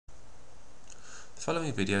The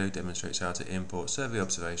following video demonstrates how to import survey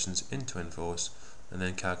observations into n4ce and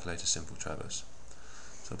then calculate a simple traverse.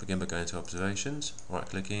 So I'll begin by going to Observations, right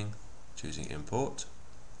clicking, choosing Import.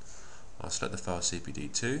 I'll select the file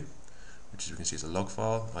cpd2, which as we can see is a log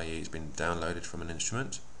file, i.e. it's been downloaded from an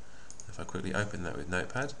instrument. If I quickly open that with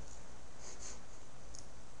Notepad,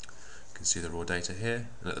 you can see the raw data here,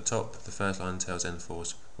 and at the top the first line tells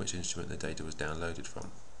n4ce which instrument the data was downloaded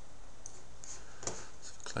from.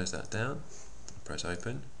 So if I close that down, press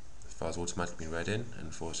open, the file's automatically been read in,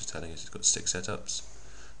 and n4ce is telling us it's got 6 setups.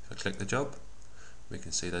 If I click the job, we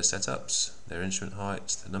can see those setups, their instrument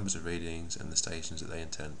heights, the numbers of readings, and the stations that they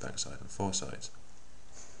intern backside and foresight.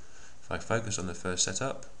 If I focus on the first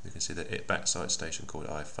setup, we can see that it backside station called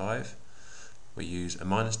I5. We use a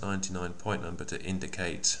 -99 point number to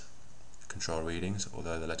indicate control readings,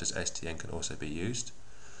 although the letters STN can also be used.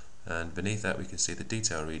 And beneath that we can see the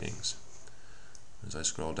detail readings. As I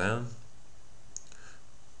scroll down,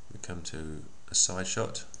 we come to a side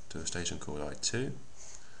shot to a station called I2,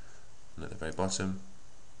 and at the very bottom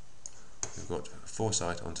we've got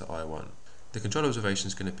foresight onto I1. The control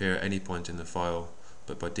observations can appear at any point in the file,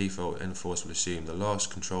 but by default n4ce will assume the last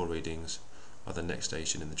control readings are the next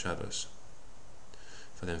station in the traverse.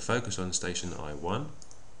 If I then focus on station I1,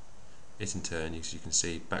 it in turn, as you can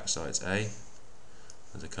see, backsides A.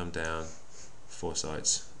 As I come down,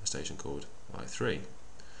 foresights a station called I3.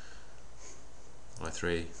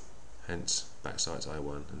 I3, hence backsides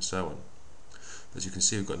I1, and so on. As you can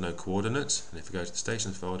see, we've got no coordinates, and if we go to the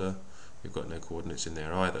stations folder, we've got no coordinates in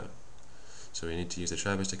there either. So we need to use the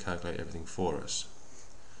traverse to calculate everything for us.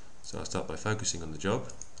 So I'll start by focusing on the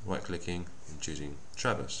job, right clicking and choosing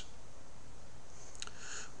traverse.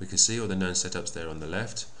 We can see all the known setups there on the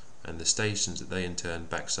left, and the stations that they in turn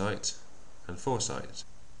backsight and foresight.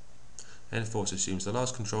 n4ce assumes the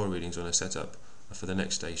last control readings on a setup are for the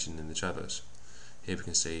next station in the traverse. Here we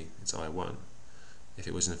can see it's I1. If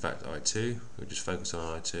it was in fact I2, we would just focus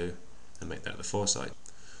on I2 and make that the foresight.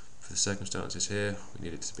 For the circumstances here, we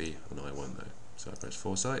need it to be on I1 though. So I press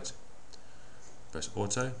foresight, press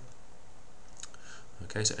auto.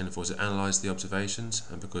 Okay, so n4ce has analysed the observations,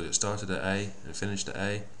 and because it started at A and finished at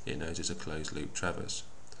A, it knows it's a closed loop traverse.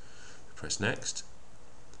 Press next.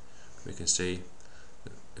 We can see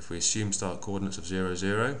that if we assume start coordinates of 0,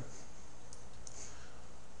 0,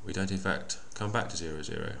 we don't in fact come back to 0,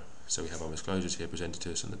 0. So we have our disclosures here presented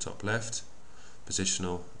to us on the top left,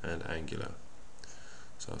 positional and angular.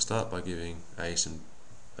 So I'll start by giving A some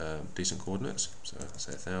decent coordinates, so I'll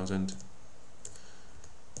say 1000,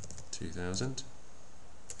 2000,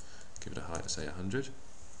 give it a height, say 100.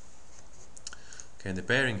 Okay, and the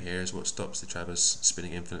bearing here is what stops the traverse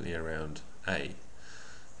spinning infinitely around A.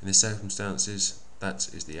 In these circumstances, that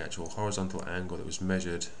is the actual horizontal angle that was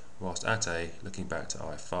measured whilst at A, looking back to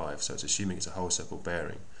I5, so it's assuming it's a whole circle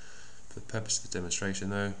bearing. For the purpose of the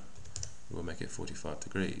demonstration though, we will make it 45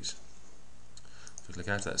 degrees. If we click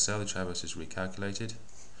out of that cell, the traverse is recalculated,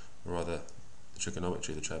 or rather the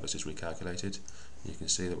trigonometry of the traverse is recalculated, and you can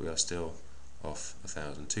see that we are still off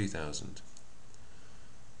 1000, 2000.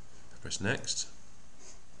 If I press next,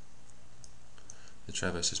 the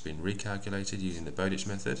traverse has been recalculated using the Bowditch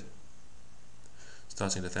method.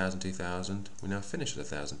 Starting at 1000, 2000, we now finish at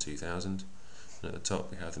 1000, 2000, and at the top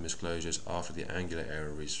we have the disclosures after the angular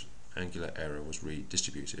error was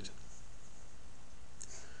redistributed.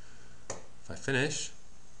 If I finish,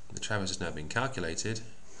 the traverse has now been calculated.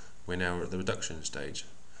 We're now at the reduction stage.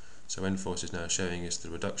 So n4ce is now showing us the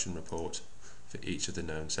reduction report for each of the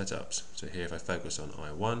known setups. So here if I focus on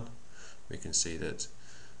I1, we can see that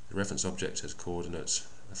the reference object has coordinates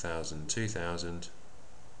 1000, 2000,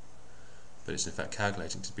 but it's in fact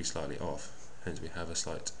calculating to be slightly off, hence we have a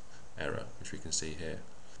slight error, which we can see here.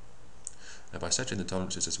 Now by setting the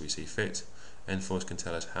tolerances as we see fit, n4ce can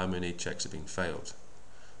tell us how many checks have been failed.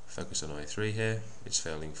 Focus on I3 here, it's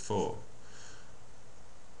failing 4.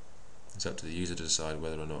 It's up to the user to decide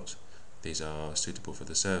whether or not these are suitable for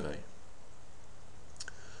the survey.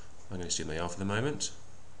 I'm going to assume they are for the moment, so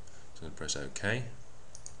I'm going to press OK.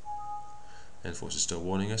 n4ce is still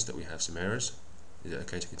warning us that we have some errors. Is it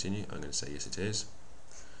okay to continue? I'm going to say yes it is.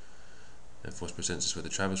 n4ce presents us with a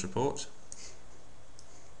traverse report.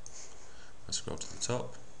 I scroll to the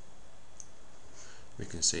top. We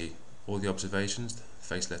can see all the observations,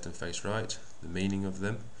 face left and face right, the meaning of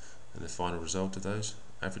them, and the final result of those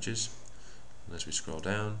averages. And as we scroll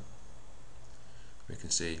down, we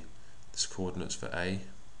can see the coordinates for A,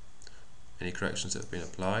 any corrections that have been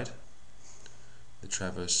applied, the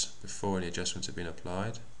traverse before any adjustments have been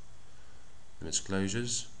applied, the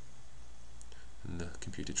disclosures, and the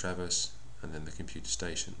computed traverse, and then the computed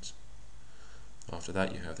stations. After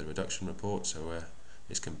that you have the reduction report, so where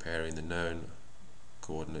it's comparing the known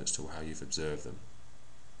coordinates to how you've observed them.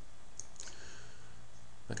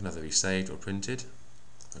 That can either be saved or printed.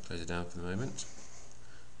 I'll close it down for the moment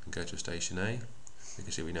and go to station A. You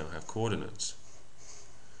can see we now have coordinates.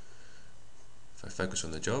 If I focus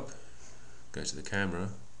on the job, go to the camera,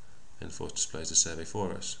 n4ce displays the survey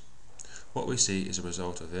for us. What we see is a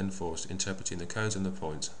result of n4ce interpreting the codes on the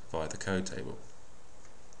point via the code table.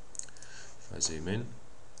 If I zoom in,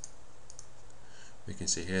 we can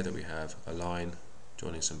see here that we have a line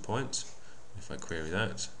joining some points. If I query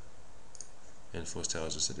that, n4ce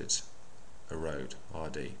tells us that it's a road,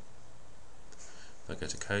 RD. If I go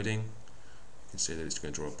to coding, you can see that it's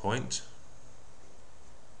going to draw a point.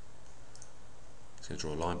 It's going to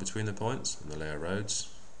draw a line between the points on the layer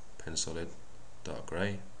roads, pen solid, dark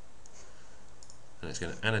grey, and it's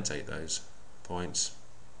going to annotate those points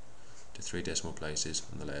to 3 decimal places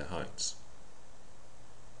on the layer heights.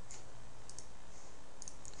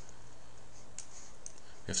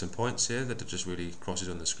 We have some points here that are just really crosses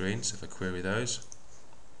on the screen, so if I query those,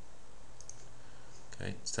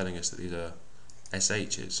 okay, it's telling us that these are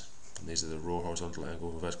SHs, and these are the raw horizontal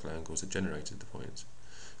angle and vertical angles that generated the points.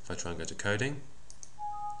 If I try and go to coding,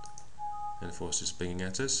 n4ce is pinging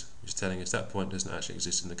at us, which is telling us that point doesn't actually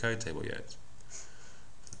exist in the code table yet.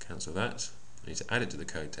 If I cancel that, I need to add it to the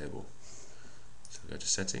code table. So I go to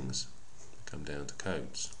settings, come down to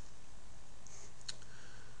codes.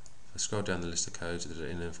 If I scroll down the list of codes that are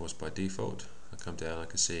in n4ce by default, I come down and I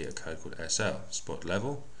can see a code called SL, spot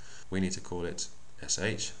level. We need to call it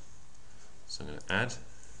SH, so I'm going to add,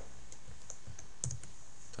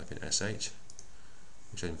 type in SH,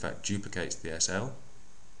 which in fact duplicates the SL.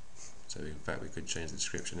 So in fact we could change the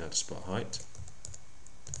description now to spot height.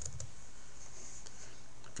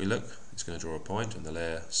 If we look, it's going to draw a point on the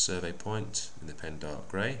layer survey point in the pen dark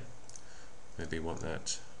grey. Maybe we want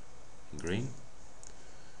that in green.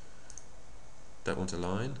 Don't want a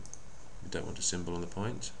line, we don't want a symbol on the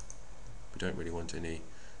point, we don't really want any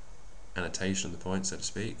annotation on the point, so to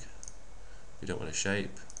speak, we don't want a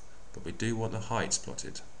shape, but we do want the heights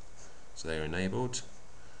plotted, so they are enabled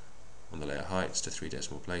on the layer heights to 3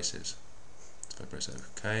 decimal places. So if I press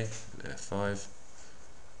OK and F5,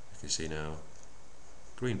 you can see now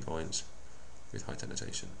green points with height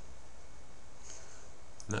annotation.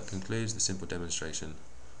 And that concludes the simple demonstration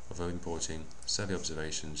of importing survey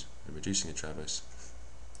observations and reducing a traverse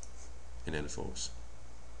in n4ce.